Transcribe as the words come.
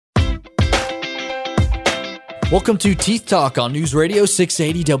Welcome to Teeth Talk on News Radio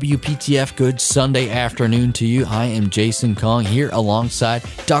 680 WPTF. Good Sunday afternoon to you. I am Jason Kong here alongside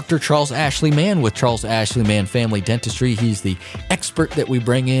Dr. Charles Ashley Mann with Charles Ashley Mann Family Dentistry. He's the expert that we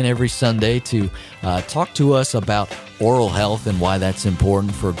bring in every Sunday to talk to us about oral health and why that's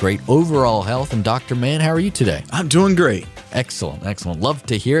important for great overall health. And Dr. Mann, how are you today? I'm doing great. Excellent, excellent. Love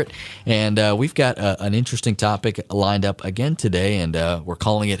to hear it. And we've got an interesting topic lined up again today, and we're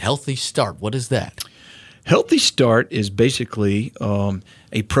calling it Healthy Start. What is that? Healthy Start is basically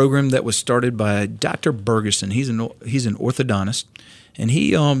a program that was started by Dr. Bergeson. He's an orthodontist, and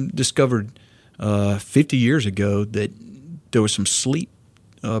he discovered 50 years ago that there was some sleep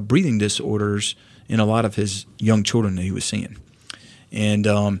breathing disorders in a lot of his young children that he was seeing.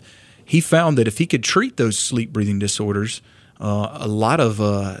 And he found that if he could treat those sleep breathing disorders, a lot of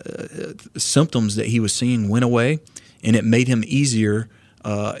symptoms that he was seeing went away, and it made him easier.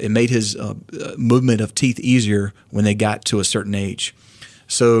 It made his movement of teeth easier when they got to a certain age.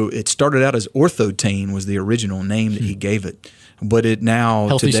 So it started out as Orthotane was the original name that he gave it, but it now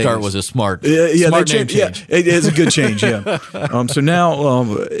Healthy Start was a smart name change. Yeah, it is a good change. Yeah. So now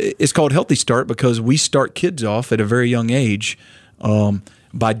it's called Healthy Start because we start kids off at a very young age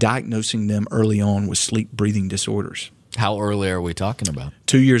by diagnosing them early on with sleep breathing disorders. How early are we talking about?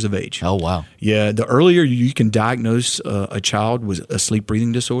 2 years of age. Oh, wow. Yeah, the earlier you can diagnose a child with a sleep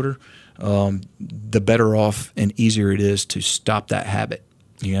breathing disorder, the better off and easier it is to stop that habit.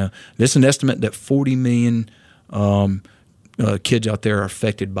 You know, there's an estimate that 40 million kids out there are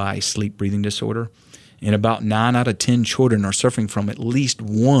affected by sleep breathing disorder, and about 9 out of 10 children are suffering from at least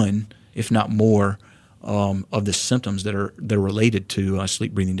one, if not more, of the symptoms that are related to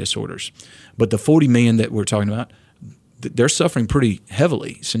sleep breathing disorders. But the 40 million that we're talking about, they're suffering pretty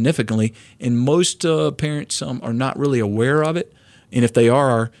heavily, significantly, and most parents are not really aware of it, and if they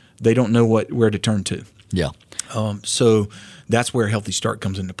are, they don't know where to turn to. Yeah. So that's where Healthy Start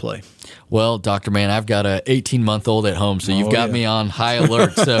comes into play. Well, Dr. Mann, I've got a 18-month old at home, so you've got me on high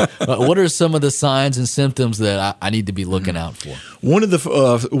alert. So what are some of the signs and symptoms that I need to be looking out for? One of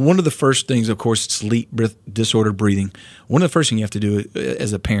the first things, of course, sleep disorder breathing. One of the first things you have to do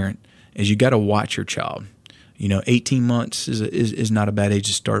as a parent is you got to watch your child. 18 months is not a bad age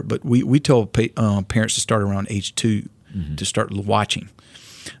to start, but we tell parents to start around age 2 to start watching.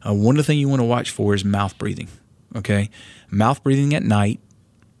 One of the things you want to watch for is mouth breathing, okay? Mouth breathing at night,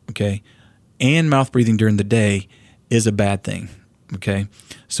 okay, and mouth breathing during the day is a bad thing, okay?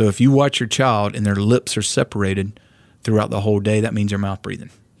 So if you watch your child and their lips are separated throughout the whole day, that means they're mouth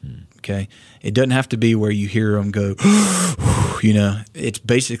breathing. Okay, it doesn't have to be where you hear them go, it's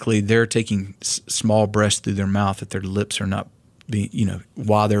basically they're taking small breaths through their mouth if their lips are not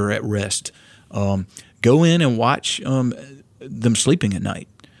while they're at rest. Go in and watch them sleeping at night.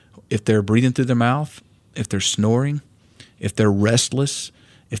 If they're breathing through their mouth, if they're snoring, if they're restless,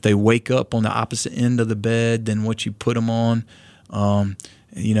 if they wake up on the opposite end of the bed than what you put them on,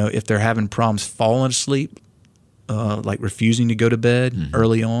 if they're having problems falling asleep, like refusing to go to bed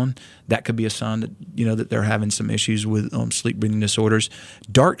early on, that could be a sign that that they're having some issues with sleep breathing disorders.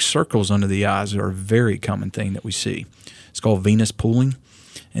 Dark circles under the eyes are a very common thing that we see. It's called venous pooling,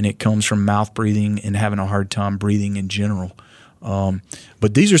 and it comes from mouth breathing and having a hard time breathing in general.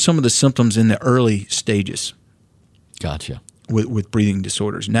 But these are some of the symptoms in the early stages. Gotcha. With breathing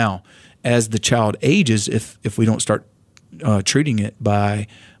disorders. Now, as the child ages, if we don't start treating it by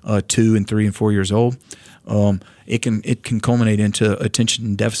 2 and 3 and 4 years old, it can culminate into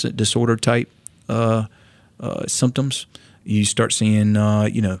attention deficit disorder type symptoms. You start seeing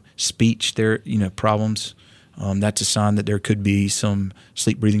speech problems. That's a sign that there could be some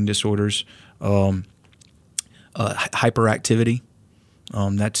sleep breathing disorders. Hyperactivity.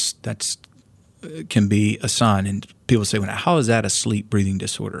 That's can be a sign, and people say, "Well, how is that a sleep breathing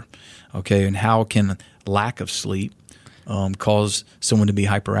disorder?" Okay, and how can lack of sleep cause someone to be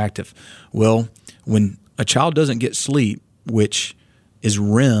hyperactive? Well, when a child doesn't get sleep, which is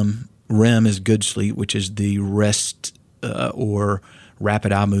REM is good sleep, which is the rest or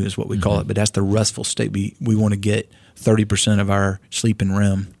rapid eye movement is what we call it, but that's the restful state. We want to get 30% of our sleep in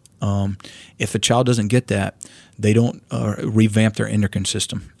REM. If a child doesn't get that, they don't revamp their endocrine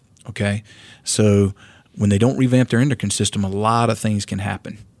system, okay? So when they don't revamp their endocrine system, a lot of things can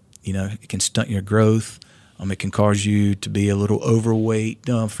happen. It can stunt your growth. It can cause you to be a little overweight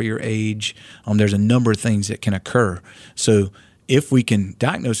for your age. There's a number of things that can occur. So if we can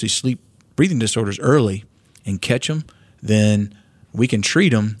diagnose these sleep breathing disorders early and catch them, then we can treat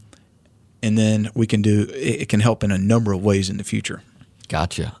them, and then it can help in a number of ways in the future.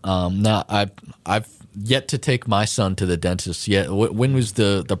 Gotcha. Now, I've yet to take my son to the dentist yet. When was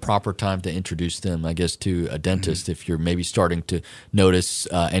the proper time to introduce them, I guess, to a dentist if you're maybe starting to notice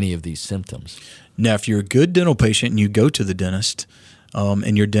any of these symptoms? Now, if you're a good dental patient and you go to the dentist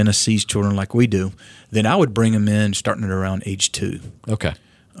and your dentist sees children like we do, then I would bring them in starting at around age 2. Okay.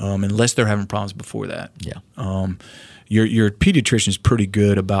 Unless they're having problems before that. Yeah. Your pediatrician is pretty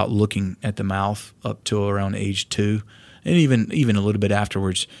good about looking at the mouth up to around age 2, and even a little bit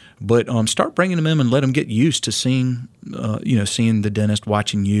afterwards. But start bringing them in and let them get used to seeing the dentist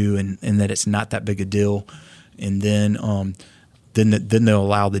watching you, and that it's not that big a deal. And then they'll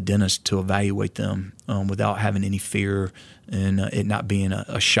allow the dentist to evaluate them without having any fear and it not being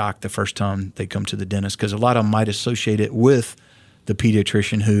a shock the first time they come to the dentist, because a lot of them might associate it with the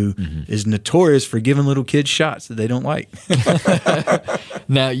pediatrician who is notorious for giving little kids shots that they don't like.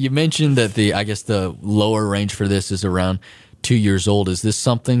 Now, you mentioned that the lower range for this is around 2 years old. Is this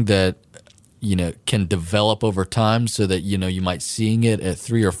something that can develop over time so that you might seeing it at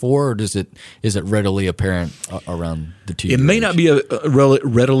 3 or 4, or is it readily apparent around the 2 year It may age? not be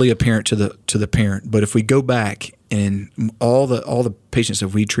readily apparent to the parent, but if we go back and all the patients that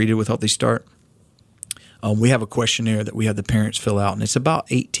we treated with Healthy Start, we have a questionnaire that we have the parents fill out, and it's about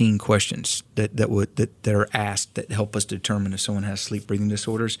 18 questions that are asked that help us determine if someone has sleep breathing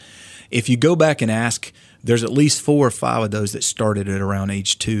disorders. If you go back and ask, there's at least 4 or 5 of those that started at around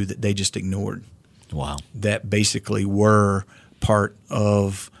age 2 that they just ignored. Wow. That basically were part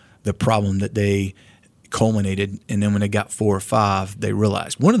of the problem that they culminated, and then when they got 4 or 5, they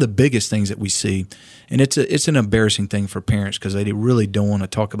realized. One of the biggest things that we see, and it's an embarrassing thing for parents because they really don't want to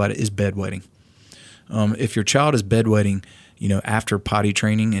talk about it, is bedwetting. If your child is bedwetting, after potty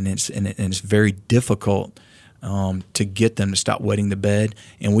training, and it's very difficult to get them to stop wetting the bed,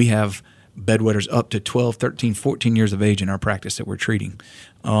 and we have bedwetters up to 12, 13, 14 years of age in our practice that we're treating.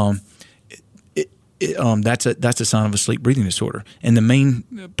 That's a sign of a sleep breathing disorder, and the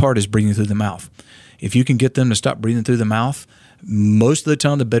main part is breathing through the mouth. If you can get them to stop breathing through the mouth, most of the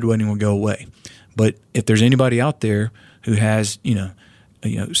time the bedwetting will go away. But if there's anybody out there who has,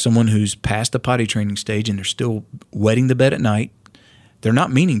 someone who's past the potty training stage and they're still wetting the bed at night, they're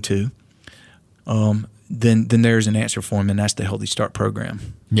not meaning to, then there's an answer for them, and that's the Healthy Start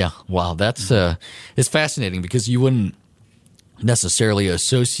program. Yeah, wow, that's it's fascinating because you wouldn't necessarily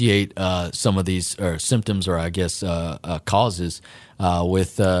associate some of these symptoms or I guess causes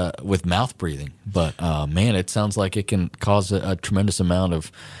with mouth breathing, but man, it sounds like it can cause a tremendous amount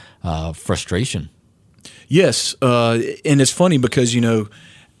of frustration. Yes, and it's funny because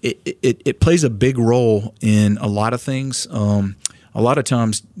it plays a big role in a lot of things. A lot of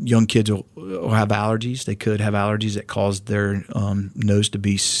times, young kids will have allergies. They could have allergies that cause their nose to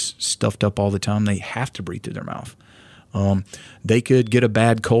be stuffed up all the time. They have to breathe through their mouth. They could get a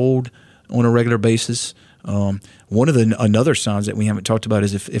bad cold on a regular basis. One of another signs that we haven't talked about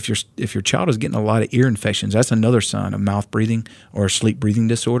is if your child is getting a lot of ear infections, that's another sign of mouth breathing or a sleep breathing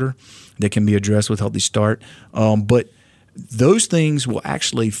disorder that can be addressed with Healthy Start. But those things will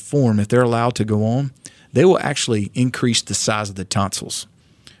actually form, if they're allowed to go on, they will actually increase the size of the tonsils.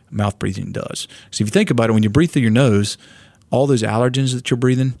 Mouth breathing does. So if you think about it, when you breathe through your nose, all those allergens that you're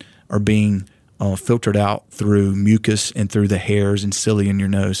breathing are being filtered out through mucus and through the hairs and cilia in your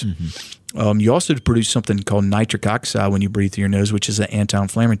nose. Mm-hmm. You also produce something called nitric oxide when you breathe through your nose, which is an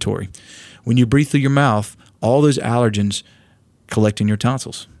anti-inflammatory. When you breathe through your mouth, all those allergens collect in your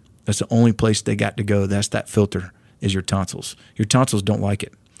tonsils. That's the only place they got to go. That's that filter, is your tonsils. Your tonsils don't like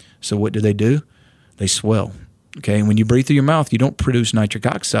it. So what do? They swell. Okay, and when you breathe through your mouth, you don't produce nitric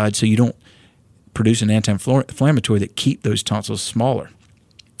oxide, so you don't produce an anti-inflammatory that keep those tonsils smaller.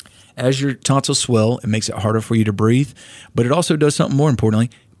 As your tonsils swell, it makes it harder for you to breathe, but it also does something more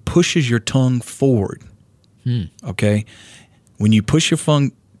importantly, pushes your tongue forward. Okay? When you push your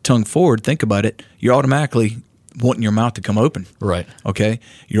tongue forward, think about it, you're automatically wanting your mouth to come open. Right. Okay?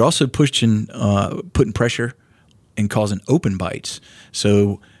 You're also putting pressure and causing open bites.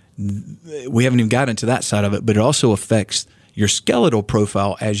 So we haven't even got into that side of it, but it also affects your skeletal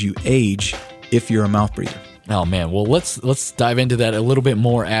profile as you age if you're a mouth breather. Oh, man. Well, let's dive into that a little bit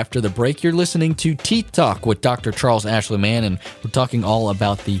more after the break. You're listening to Teeth Talk with Dr. Charles Ashley Mann, and we're talking all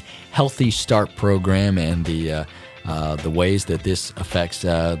about the Healthy Start program and the ways that this affects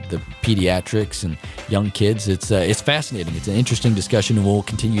the pediatrics and young kids. It's fascinating. It's an interesting discussion, and we'll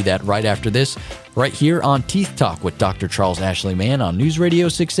continue that right after this, right here on Teeth Talk with Dr. Charles Ashley Mann on News Radio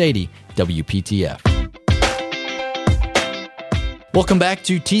 680 WPTF. Welcome back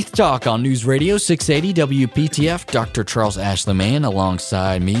to Teeth Talk on News Radio 680 WPTF. Dr. Charles Ashley Mann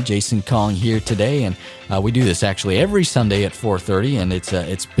alongside me, Jason Kong, here today, and we do this actually every Sunday at 4:30, and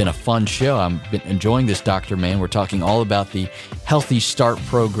it's been a fun show. I've been enjoying this, Dr. Mann. We're talking all about the Healthy Start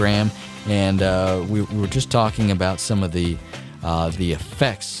program, and we were just talking about some of the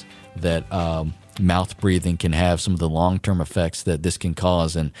effects that mouth breathing can have, some of the long-term effects that this can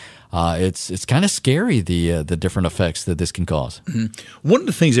cause, and it's kind of scary, the different effects that this can cause. Mm-hmm. One of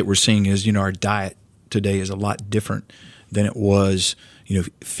the things that we're seeing is, our diet today is a lot different than it was,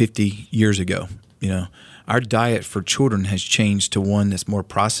 50 years ago. Our diet for children has changed to one that's more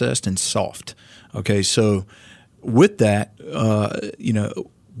processed and soft. Okay, so with that,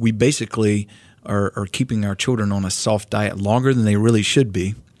 we basically are keeping our children on a soft diet longer than they really should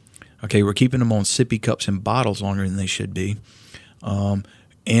be. Okay, we're keeping them on sippy cups and bottles longer than they should be, and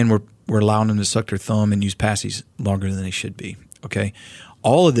we're allowing them to suck their thumb and use passies longer than they should be. Okay,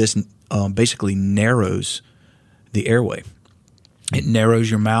 all of this basically narrows the airway. It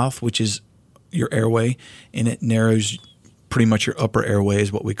narrows your mouth, which is your airway, and it narrows pretty much your upper airway,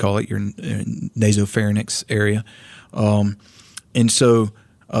 is what we call it, your nasopharynx area, and so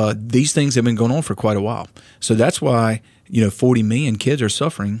these things have been going on for quite a while. So that's why 40 million kids are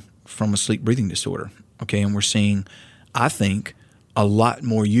suffering from a sleep breathing disorder. Okay, and we're seeing, I think, a lot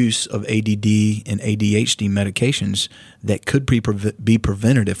more use of ADD and ADHD medications that could be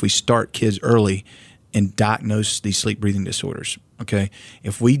prevented if we start kids early and diagnose these sleep breathing disorders. Okay,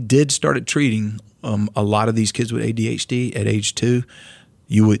 if we did start treating a lot of these kids with ADHD at age 2,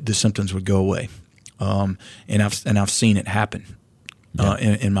 the symptoms would go away, and I've seen it happen.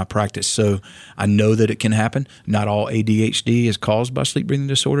 In my practice. So I know that it can happen. Not all ADHD is caused by sleep breathing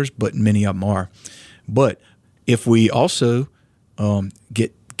disorders, but many of them are. But if we also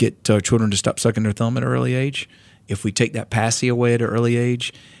get children to stop sucking their thumb at an early age, if we take that passy away at an early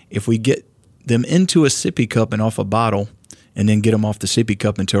age, if we get them into a sippy cup and off a bottle, and then get them off the sippy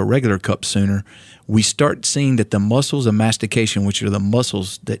cup into a regular cup sooner, we start seeing that the muscles of mastication, which are the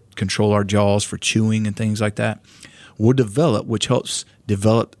muscles that control our jaws for chewing and things like that, will develop, which helps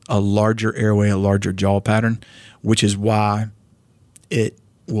develop a larger airway, a larger jaw pattern, which is why it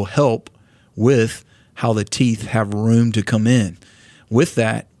will help with how the teeth have room to come in. With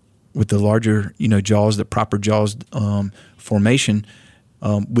that, with the larger, jaws, the proper jaws formation,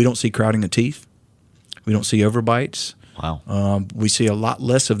 we don't see crowding of teeth. We don't see overbites. Wow. We see a lot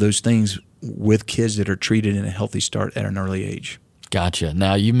less of those things with kids that are treated in a Healthy Start at an early age. Gotcha.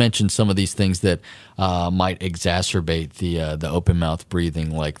 Now, you mentioned some of these things that might exacerbate the open mouth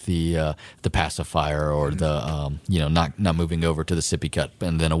breathing, like the pacifier or the not moving over to the sippy cup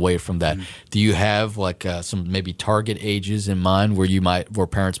and then away from that. Mm-hmm. Do you have some maybe target ages in mind where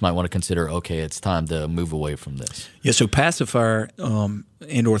parents might want to consider, okay, it's time to move away from this? Yeah. So pacifier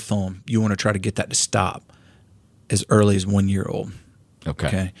and or thumb, you want to try to get that to stop as early as 1 year old.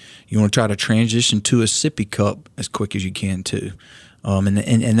 Okay. You want to try to transition to a sippy cup as quick as you can too,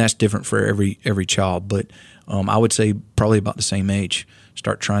 and that's different for every child. But I would say probably about the same age.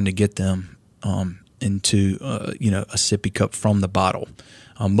 Start trying to get them into a sippy cup from the bottle.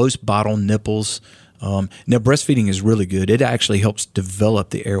 Most bottle nipples. Now breastfeeding is really good. It actually helps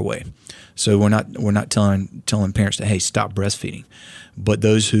develop the airway. So we're not telling parents to, hey, stop breastfeeding. But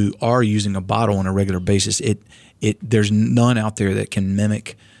those who are using a bottle on a regular basis, there's none out there that can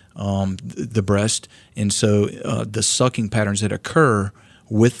mimic the breast, and so the sucking patterns that occur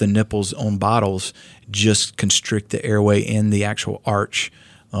with the nipples on bottles just constrict the airway and the actual arch.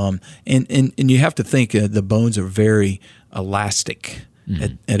 And you have to think the bones are very elastic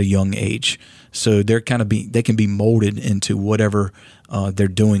at a young age, so they can be molded into whatever they're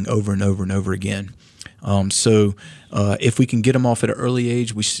doing over and over and over again. So if we can get them off at an early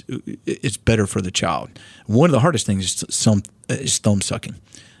age, it's better for the child. One of the hardest things is thumb sucking.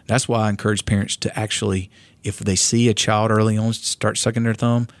 That's why I encourage parents to actually, if they see a child early on start sucking their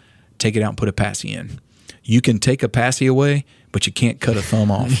thumb, take it out and put a passy in. You can take a passy away, but you can't cut a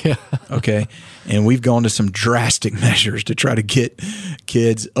thumb off. Yeah. Okay? And we've gone to some drastic measures to try to get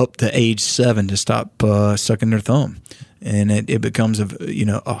kids up to age 7 to stop sucking their thumb. And it becomes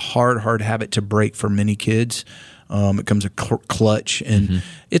a hard habit to break for many kids. It becomes a clutch, and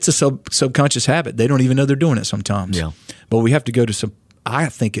it's a subconscious habit. They don't even know they're doing it sometimes. Yeah. But we have to go to some. I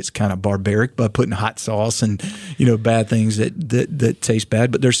think it's kind of barbaric by putting hot sauce and bad things that taste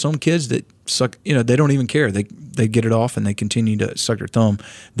bad. But there's some kids that suck. They don't even care. They get it off and they continue to suck their thumb.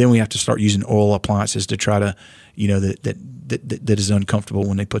 Then we have to start using oral appliances to try to that is uncomfortable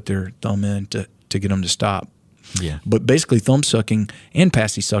when they put their thumb in to get them to stop. Yeah. But basically, thumb sucking and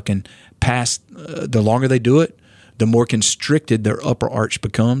passy sucking, the longer they do it, the more constricted their upper arch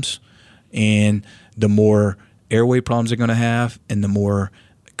becomes, and the more airway problems they're going to have, and the more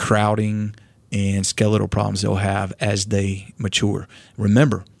crowding and skeletal problems they'll have as they mature.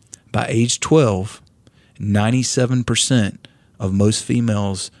 Remember, by age 12, 97% of most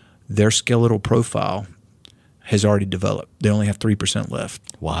females, their skeletal profile has already developed. They only have 3% left.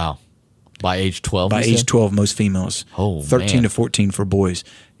 Wow. By age 12? By age 12, most females. Oh, 13 man. to 14 for boys.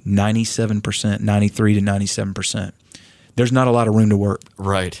 97%, 93 to 97%. There's not a lot of room to work.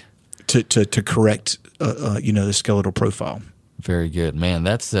 Right. To correct, the skeletal profile. Very good, man.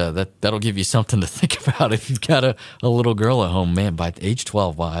 That's that'll give you something to think about if you've got a little girl at home, man. By age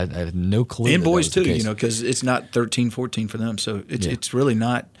 12, wow, I had no clue. And boys that was the too, case. because it's not 13, 14 for them. So it's really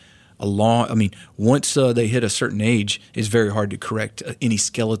not a long. I mean, once they hit a certain age, it's very hard to correct any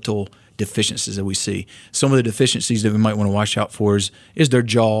skeletal deficiencies that we see. Some of the deficiencies that we might want to watch out for is their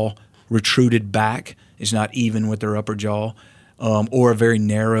jaw retruded back. It's not even with their upper jaw, or a very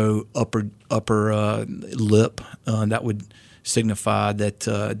narrow upper lip. That would signify that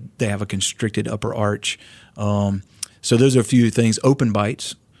they have a constricted upper arch. So those are a few things. Open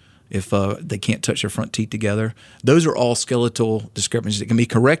bites, if they can't touch their front teeth together. Those are all skeletal discrepancies that can be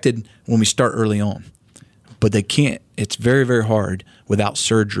corrected when we start early on. But they can't. It's very, very hard without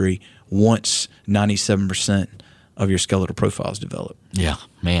surgery once 97% of your skeletal profiles develop. Yeah,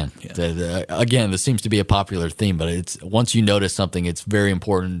 man. Yeah. Again, this seems to be a popular theme, but it's once you notice something, it's very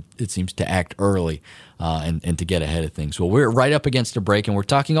important, it seems, to act early and to get ahead of things. Well, we're right up against a break, and we're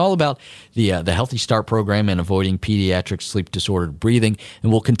talking all about the Healthy Start program and avoiding pediatric sleep-disordered breathing,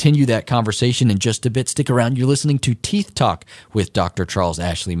 and we'll continue that conversation in just a bit. Stick around. You're listening to Teeth Talk with Dr. Charles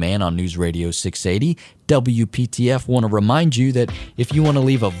Ashley Mann on News Radio 680 WPTF. Want to remind you that if you want to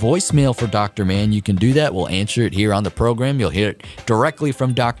leave a voicemail for Dr. Mann, you can do that. We'll answer it here on the program. You'll hear it directly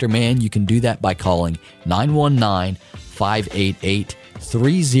from Dr. Mann. You can do that by calling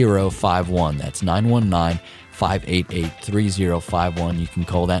 919-588-3051. That's 919-588-3051. You can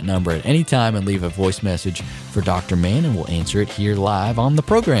call that number at any time and leave a voice message for Dr. Mann, and we'll answer it here live on the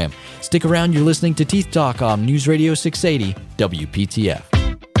program. Stick around. You're listening to Teeth Talk on News Radio 680 WPTF.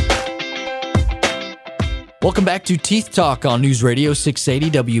 Welcome back to Teeth Talk on News Radio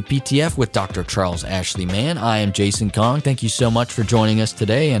 680 WPTF with Dr. Charles Ashley Mann. I am Jason Kong. Thank you so much for joining us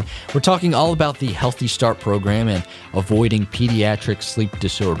today. And we're talking all about the Healthy Start program and avoiding pediatric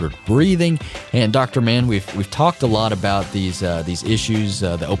sleep-disordered breathing. And Dr. Mann, we've talked a lot about these issues,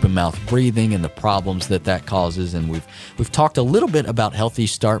 the open mouth breathing and the problems that causes. And we've talked a little bit about Healthy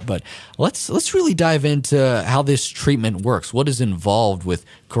Start, but let's really dive into how this treatment works. What is involved with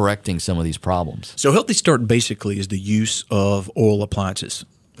correcting some of these problems? So Healthy Start basically is the use of oral appliances.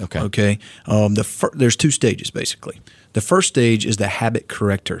 Okay. There's two stages basically. The first stage is the habit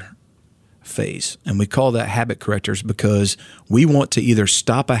corrector phase, and we call that habit correctors because we want to either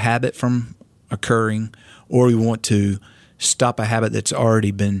stop a habit from occurring, or we want to stop a habit that's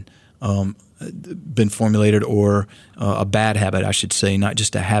already been formulated, or a bad habit, I should say, not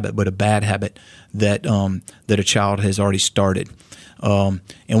just a habit, but a bad habit that a child has already started.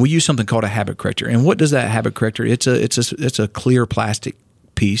 And we use something called a habit corrector. And what does that habit corrector? It's a clear plastic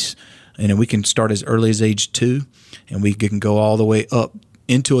piece, and we can start as early as age 2, and we can go all the way up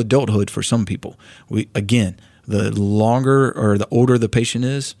into adulthood for some people. The longer or the older the patient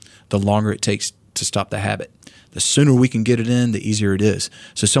is, the longer it takes to stop the habit. The sooner we can get it in, the easier it is.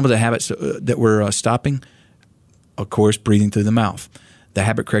 So some of the habits that we're stopping, of course, breathing through the mouth. The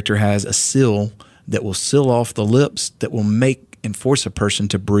habit corrector has a seal that will seal off the lips that will make and force a person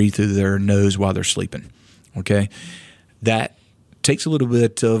to breathe through their nose while they're sleeping. Okay, that takes a little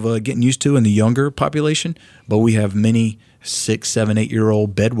bit of getting used to in the younger population, but we have many 6, 7,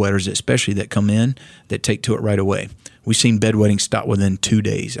 8-year-old bedwetters, especially, that come in that take to it right away. We've seen bedwetting stop within 2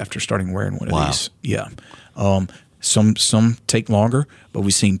 days after starting wearing one of these. Yeah, some take longer, but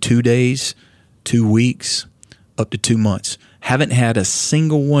we've seen 2 days, 2 weeks, up to 2 months. Haven't had a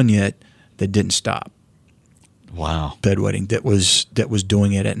single one yet that didn't stop. Wow. Bedwetting that was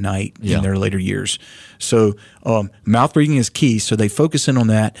doing it at night in their later years. So mouth breathing is key. So they focus in on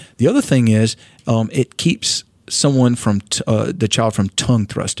that. The other thing is it keeps someone from the child from tongue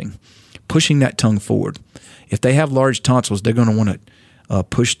thrusting, pushing that tongue forward. If they have large tonsils, they're going to want to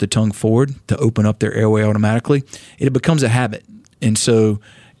push the tongue forward to open up their airway automatically. It becomes a habit, and so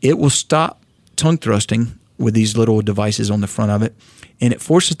it will stop tongue thrusting with these little devices on the front of it, and it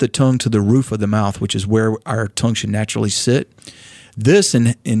forces the tongue to the roof of the mouth, which is where our tongue should naturally sit. This,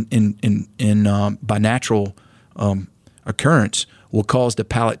 by natural occurrence, will cause the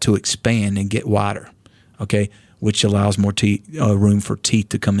palate to expand and get wider, okay, which allows more room for teeth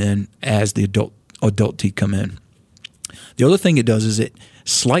to come in as the adult teeth come in. The other thing it does is it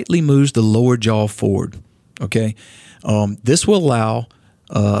slightly moves the lower jaw forward. Okay, this will allow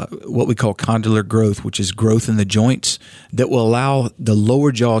what we call condylar growth, which is growth in the joints that will allow the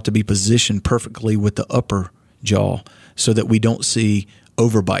lower jaw to be positioned perfectly with the upper jaw, so that we don't see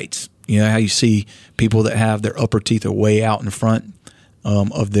overbites. You know how you see people that have their upper teeth are way out in front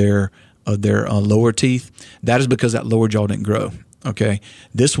of their lower teeth? That is because that lower jaw didn't grow. Okay,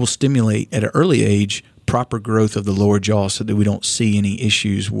 this will stimulate at an early age proper growth of the lower jaw, so that we don't see any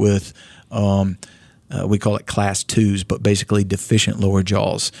issues with we call it class 2s, but basically deficient lower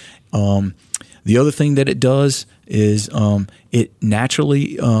jaws. The other thing that it does is it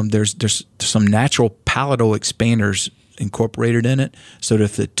naturally there's some natural palatal expanders incorporated in it, so that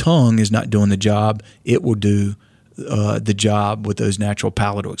if the tongue is not doing the job, it will do the job with those natural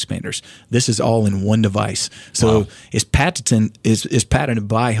palatal expanders. This is all in one device. So wow. It's patented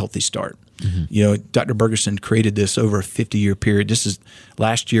by Healthy Start. Mm-hmm. You know, Dr. Bergerson created this over a 50-year period.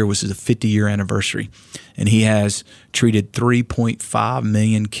 Last year was his 50-year anniversary, and he has treated 3.5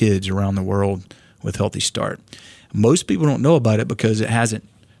 million kids around the world with Healthy Start. Most people don't know about it because it hasn't,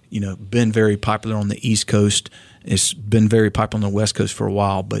 been very popular on the East Coast. It's been very popular on the West Coast for a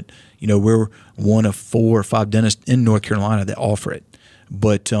while, but we're one of 4 or 5 dentists in North Carolina that offer it.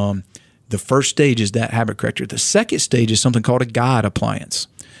 But the first stage is that habit corrector. The second stage is something called a guide appliance.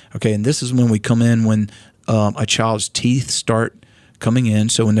 Okay, and this is when we come in when a child's teeth start coming in.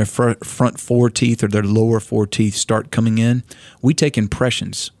 So when their front 4 teeth or their lower 4 teeth start coming in, we take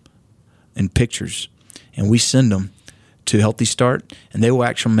impressions and pictures, and we send them to Healthy Start, and they will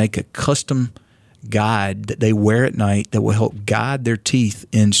actually make a custom guide that they wear at night that will help guide their teeth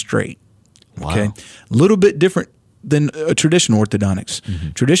in straight. Wow. Okay, a little bit different than a traditional orthodontics.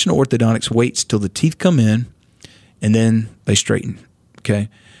 Mm-hmm. Traditional orthodontics waits till the teeth come in, and then they straighten. Okay,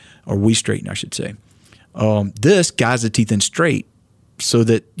 or we straighten, I should say. This guides the teeth in straight so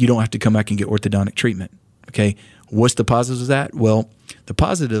that you don't have to come back and get orthodontic treatment. Okay, what's the positives of that? Well, the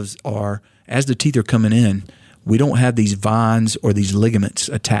positives are, as the teeth are coming in, we don't have these vines or these ligaments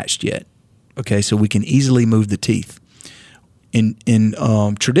attached yet. Okay, so we can easily move the teeth. In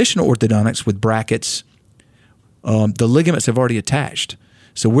traditional orthodontics with brackets, the ligaments have already attached.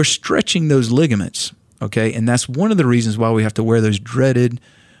 So we're stretching those ligaments, okay? And that's one of the reasons why we have to wear those dreaded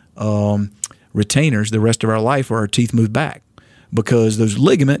retainers the rest of our life where our teeth move back, because those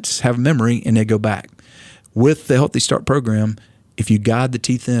ligaments have memory and they go back. With the Healthy Start program, if you guide the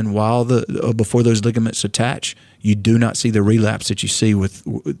teeth in while before those ligaments attach, you do not see the relapse that we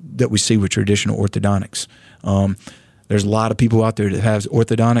see with traditional orthodontics. There's a lot of people out there that have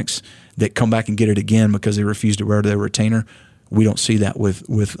orthodontics that come back and get it again because they refuse to wear their retainer. We don't see that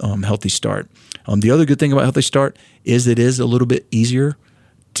with Healthy Start. The other good thing about Healthy Start is it is a little bit easier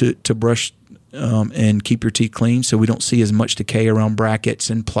to brush and keep your teeth clean, so we don't see as much decay around brackets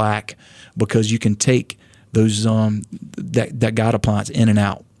and plaque, because you can take those that guide appliance in and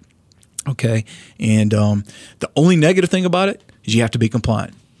out. Okay, and the only negative thing about it is you have to be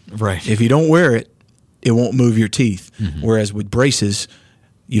compliant. Right. If you don't wear it, it won't move your teeth. Mm-hmm. Whereas with braces,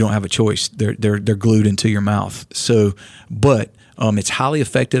 you don't have a choice. They're glued into your mouth. So, but it's highly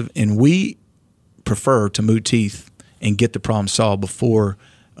effective, and we prefer to move teeth and get the problem solved before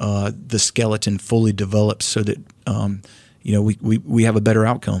the skeleton fully develops, so that we have a better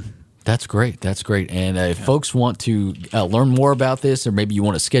outcome. That's great. That's great. And if folks want to learn more about this, or maybe you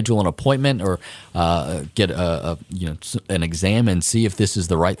want to schedule an appointment or get an exam and see if this is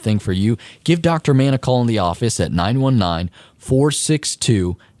the right thing for you, give Dr. Mann a call in the office at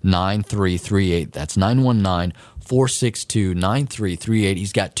 919-462-9338. That's 919-462-9338.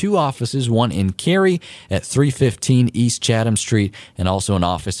 He's got 2 offices, one in Cary at 315 East Chatham Street, and also an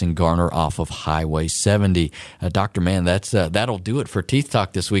office in Garner off of Highway 70. Dr. Mann, that'll do it for Teeth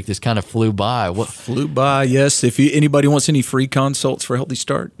Talk this week. This kind of flew by. Flew by, yes. If anybody wants any free consults for Healthy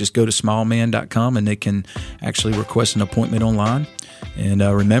Start, just go to smileman.com and they can actually request an appointment online. And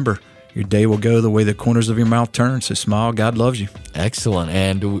remember, your day will go the way the corners of your mouth turn. So smile. God loves you. Excellent.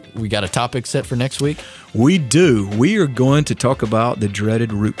 And we got a topic set for next week? We do. We are going to talk about the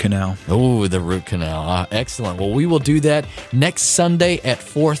dreaded root canal. Oh, the root canal. Excellent. Well, we will do that next Sunday at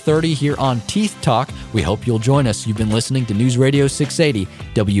 4:30 here on Teeth Talk. We hope you'll join us. You've been listening to News Radio 680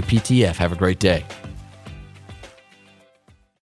 WPTF. Have a great day.